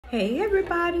Hey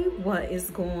everybody, what is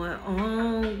going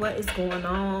on? What is going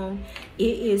on?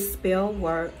 It is spell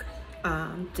work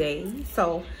day.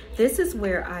 So this is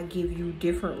where I give you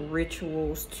different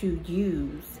rituals to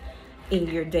use in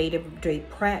your day-to-day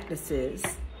practices.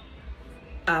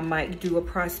 I might do a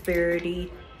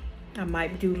prosperity, I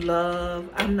might do love,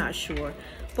 I'm not sure.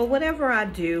 But whatever I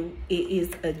do, it is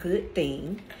a good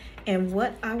thing. And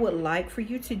what I would like for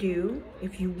you to do,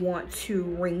 if you want to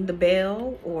ring the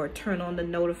bell or turn on the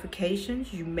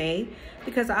notifications, you may,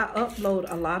 because I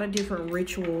upload a lot of different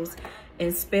rituals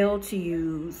and spell to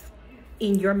use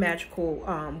in your magical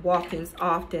walk-ins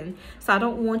often. So I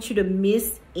don't want you to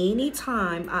miss any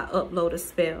time I upload a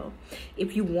spell.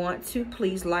 If you want to,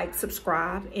 please like,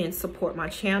 subscribe, and support my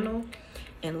channel.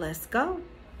 And let's go.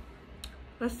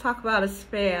 Let's talk about a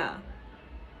spell.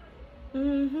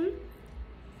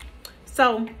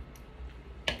 So,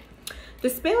 the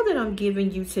spell that I'm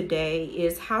giving you today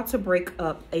is how to break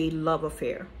up a love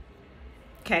affair.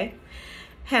 Okay?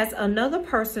 Has another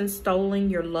person stolen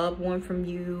your loved one from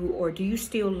you, or do you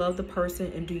still love the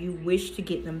person and do you wish to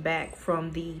get them back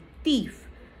from the thief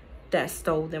that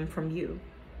stole them from you?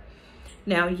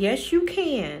 Now, yes, you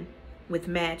can, with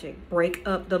magic, break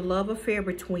up the love affair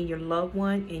between your loved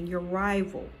one and your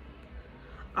rival.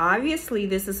 Obviously,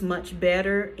 this is much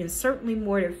better and certainly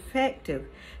more effective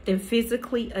than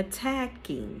physically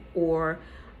attacking or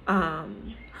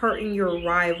hurting your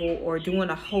rival or doing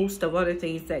a host of other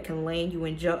things that can land you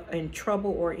in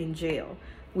trouble or in jail.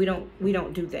 We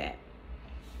don't do that.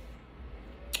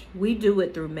 We do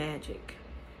it through magic.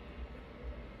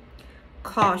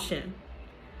 Caution: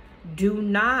 do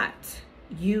not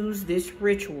use this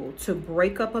ritual to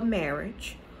break up a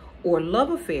marriage or love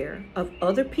affair of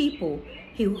other people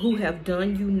who have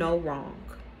done you no wrong.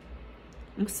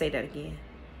 I'm going to say that again.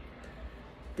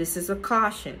 This is a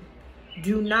caution.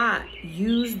 Do not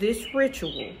use this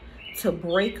ritual to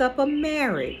break up a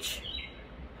marriage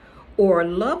or a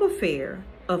love affair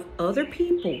of other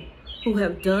people who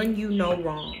have done you no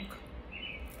wrong.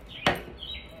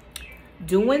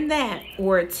 Doing that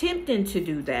or attempting to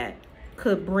do that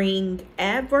could bring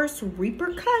adverse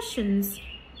repercussions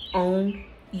on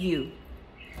you.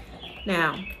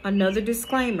 Now, another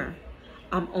disclaimer.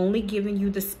 I'm only giving you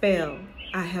the spell.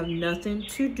 I have nothing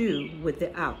to do with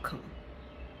the outcome.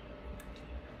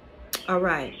 All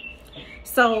right.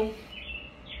 So,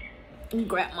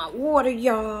 grab my water,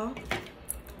 y'all.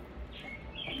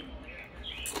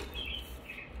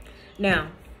 Now,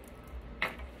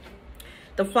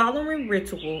 the following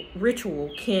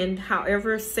ritual can,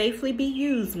 however, safely be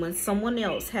used when someone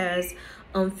else has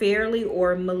unfairly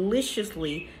or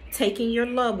maliciously taken your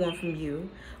loved one from you,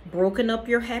 broken up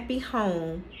your happy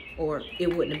home, or it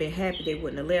wouldn't have been happy, they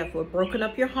wouldn't have left, or broken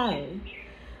up your home,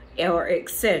 or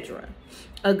etc.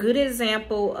 A good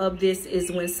example of this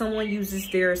is when someone uses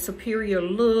their superior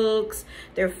looks,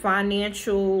 their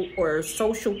financial or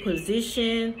social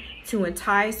position to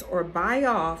entice or buy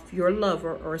off your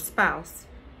lover or spouse.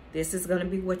 This is going to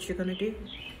be what you're going to do.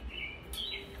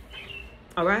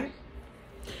 All right?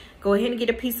 Go ahead and get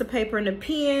a piece of paper and a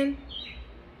pen.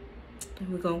 And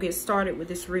we're going to get started with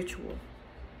this ritual.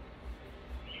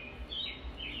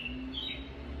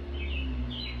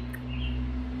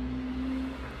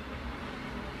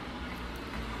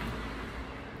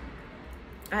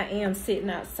 I am sitting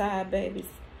outside, babies.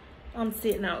 I'm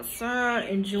sitting outside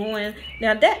enjoying.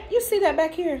 Now that, you see that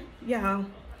back here? Y'all,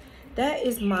 that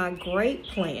is my grape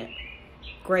plant.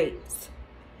 Grapes.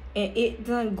 And it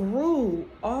done grew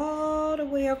all the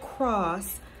way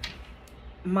across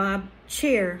my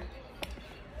chair.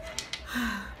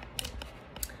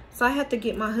 So I have to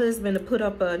get my husband to put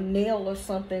up a nail or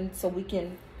something so we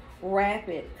can wrap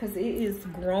it, because it is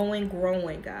growing,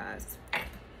 guys.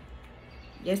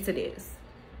 Yes, it is.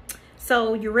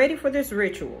 So you ready for this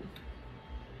ritual?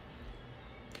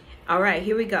 All right,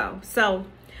 here we go. So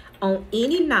on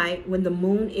any night when the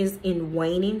moon is in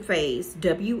waning phase,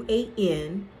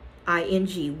 W-A-N-I-N-G,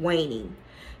 waning,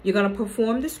 you're going to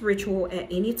perform this ritual at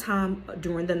any time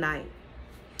during the night.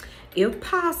 If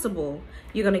possible,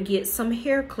 you're going to get some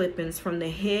hair clippings from the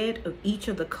head of each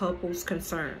of the couples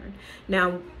concerned.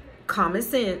 Now, common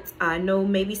sense, I know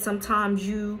maybe sometimes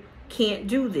you can't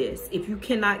do this. If you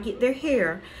cannot get their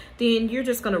hair, then you're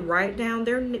just going to write down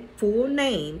their full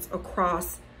names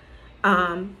across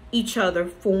each other,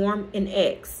 form an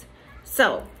X.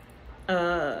 So,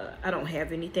 I don't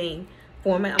have anything.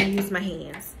 Form it. I'm going to use my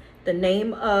hands. The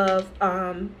name of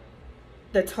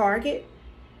the target,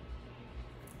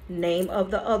 name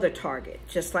of the other target,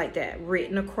 just like that,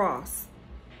 written across,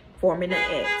 forming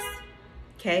an X.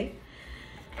 Okay?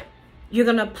 You're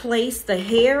going to place the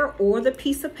hair or the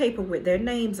piece of paper with their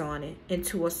names on it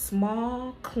into a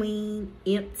small, clean,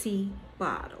 empty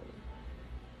bottle.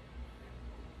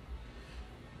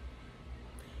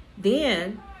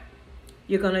 Then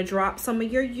you're going to drop some of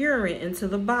your urine into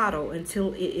the bottle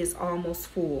until it is almost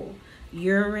full.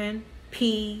 Urine,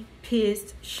 pee,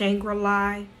 piss,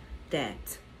 Shangri-La,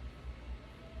 that.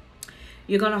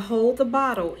 You're going to hold the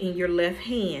bottle in your left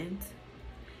hand,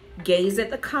 gaze at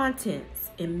the contents,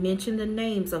 and mention the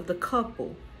names of the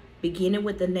couple, beginning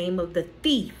with the name of the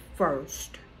thief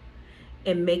first,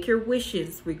 and make your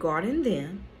wishes regarding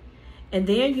them. And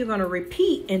then you're going to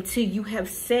repeat until you have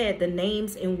said the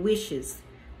names and wishes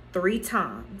 3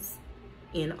 times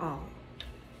in all.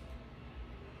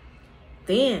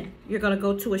 Then you're going to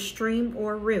go to a stream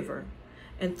or a river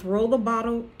and throw the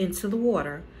bottle into the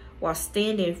water while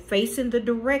standing facing the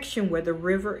direction where the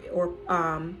river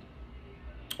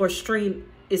or stream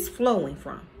is flowing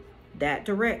from, that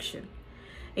direction.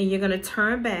 And you're going to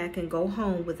turn back and go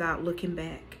home without looking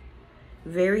back.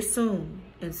 Very soon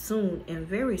and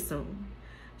very soon,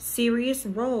 serious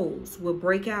rows will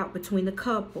break out between the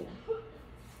couple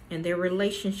and their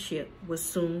relationship will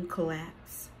soon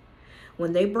collapse.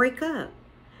 When they break up,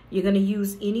 you're going to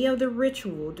use any of the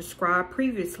ritual described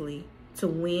previously to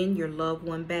win your loved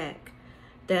one back.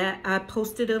 That I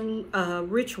posted a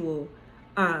ritual.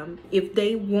 If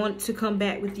they want to come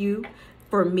back with you,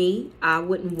 for me, I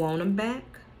wouldn't want them back.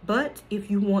 But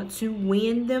if you want to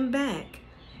win them back,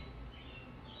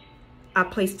 I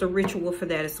placed a ritual for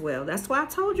that as well. That's why I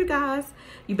told you guys,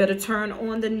 you better turn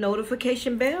on the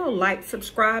notification bell, like,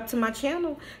 subscribe to my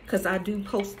channel, because I do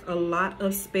post a lot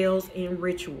of spells and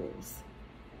rituals.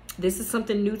 This is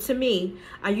something new to me.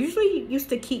 I usually used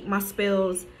to keep my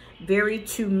spells very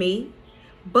to me,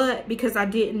 but because I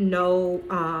didn't know,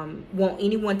 want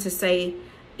anyone to say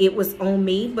it was on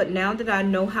me. But now that I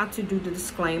know how to do the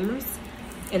disclaimers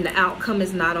and the outcome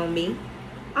is not on me,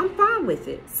 I'm fine with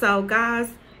it. So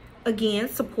guys, again,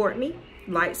 support me,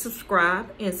 like, subscribe,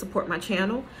 and support my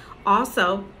channel.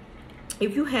 Also,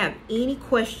 if you have any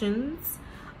questions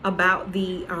about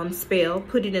the spell,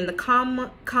 put it in the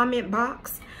comment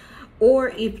box. Or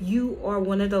if you are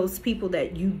one of those people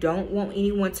that you don't want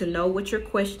anyone to know what your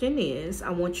question is, I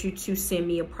want you to send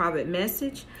me a private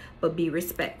message, but be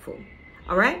respectful.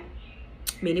 All right?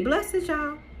 Many blessings,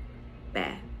 y'all.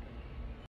 Bye.